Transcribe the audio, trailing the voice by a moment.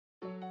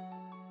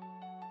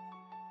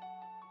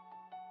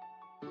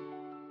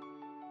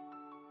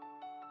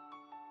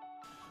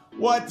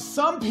what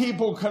some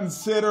people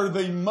consider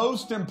the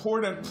most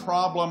important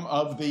problem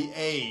of the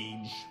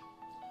age.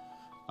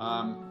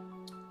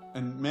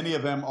 And many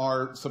of them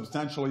are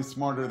substantially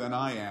smarter than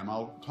I am.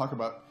 I'll talk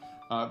about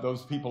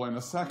those people in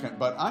a second.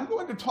 But I'm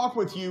going to talk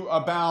with you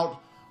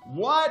about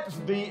what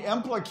the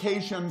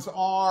implications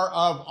are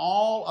of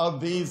all of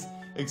these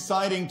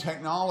exciting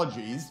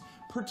technologies,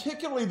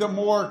 particularly the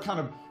more kind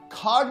of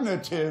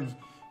cognitive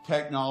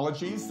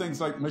technologies,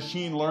 things like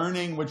machine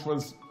learning, which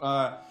was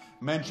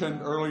mentioned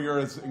earlier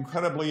as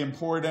incredibly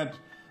important,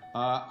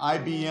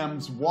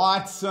 IBM's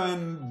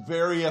Watson,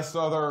 various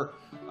other,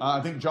 I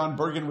think John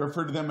Bergen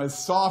referred to them as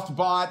soft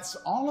bots,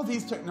 all of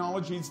these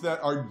technologies that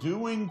are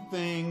doing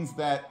things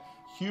that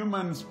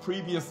humans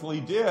previously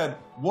did.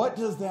 What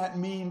does that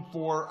mean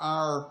for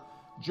our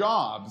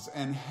jobs,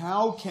 and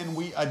how can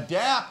we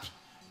adapt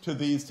to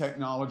these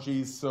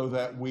technologies so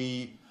that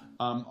we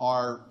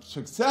are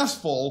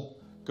successful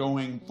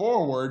going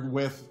forward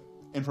with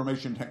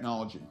information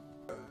technology?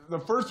 The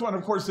first one,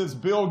 of course, is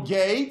Bill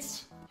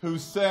Gates, who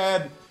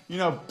said, you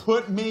know,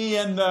 put me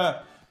in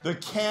the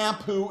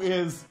camp who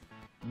is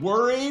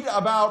worried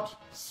about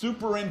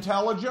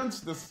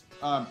superintelligence, this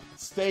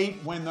state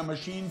when the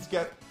machines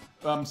get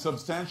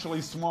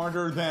substantially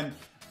smarter than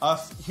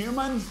us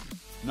humans.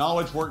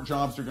 Knowledge work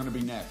jobs are going to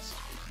be next.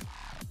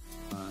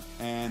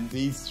 And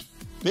these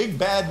big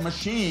bad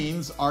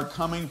machines are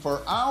coming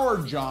for our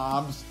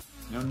jobs,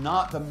 you know,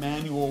 not the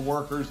manual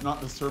workers,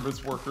 not the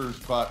service workers,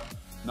 but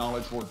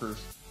knowledge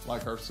workers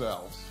like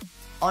ourselves.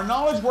 Are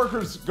knowledge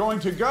workers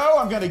going to go?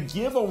 I'm going to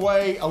give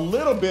away a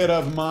little bit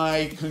of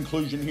my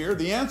conclusion here.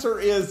 The answer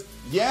is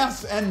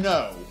yes and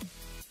no.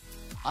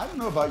 I don't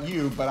know about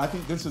you, but I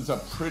think this is a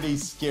pretty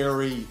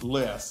scary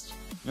list.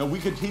 You know, we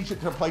could teach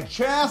it to play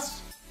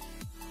chess,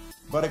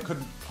 but it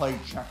couldn't play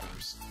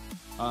checkers.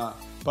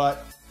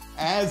 But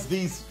as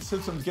these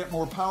systems get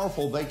more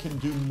powerful, they can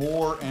do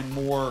more and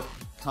more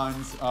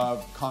kinds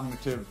of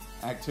cognitive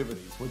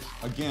activities, which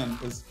again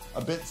is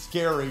a bit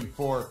scary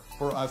for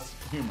us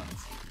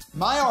humans.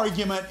 My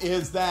argument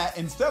is that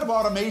instead of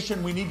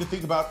automation, we need to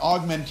think about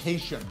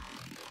augmentation.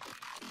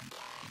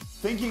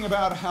 Thinking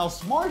about how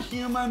smart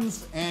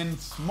humans and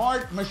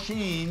smart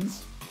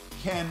machines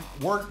can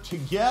work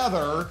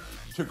together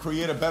to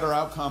create a better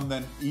outcome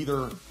than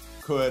either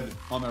could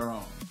on their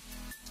own.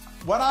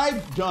 What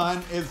I've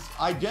done is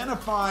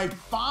identify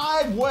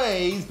 5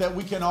 ways that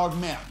we can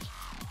augment.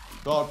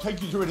 So I'll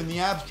take you through it in the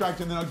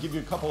abstract, and then I'll give you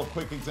a couple of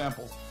quick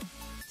examples.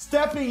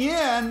 Stepping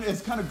in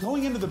is kind of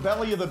going into the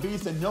belly of the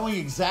beast and knowing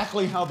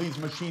exactly how these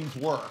machines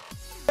work.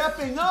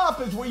 Stepping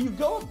up is where you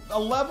go a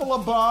level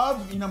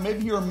above, you know,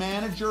 maybe you're a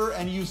manager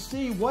and you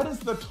see what is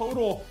the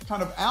total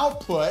kind of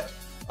output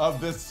of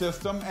this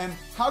system and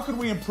how could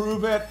we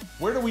improve it?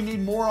 Where do we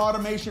need more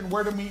automation?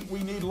 Where do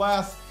we need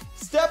less?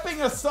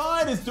 Stepping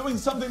aside is doing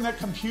something that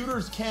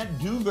computers can't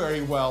do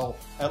very well,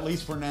 at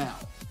least for now.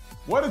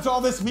 What does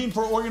all this mean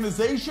for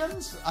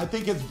organizations? I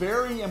think it's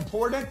very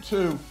important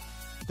to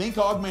think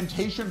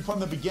augmentation from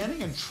the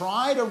beginning and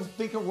try to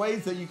think of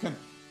ways that you can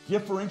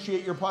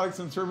differentiate your products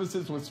and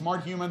services with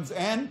smart humans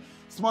and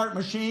smart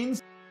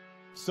machines.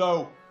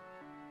 So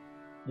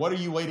what are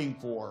you waiting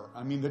for?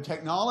 I mean, the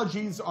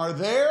technologies are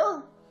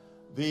there.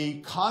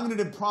 The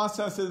cognitive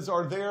processes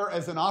are there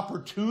as an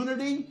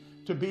opportunity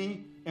to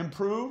be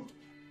improved.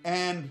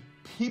 And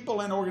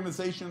people in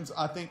organizations,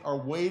 I think, are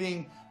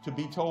waiting to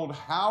be told,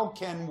 how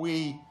can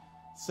we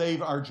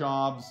save our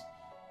jobs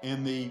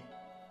in the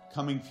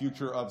coming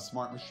future of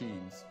smart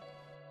machines?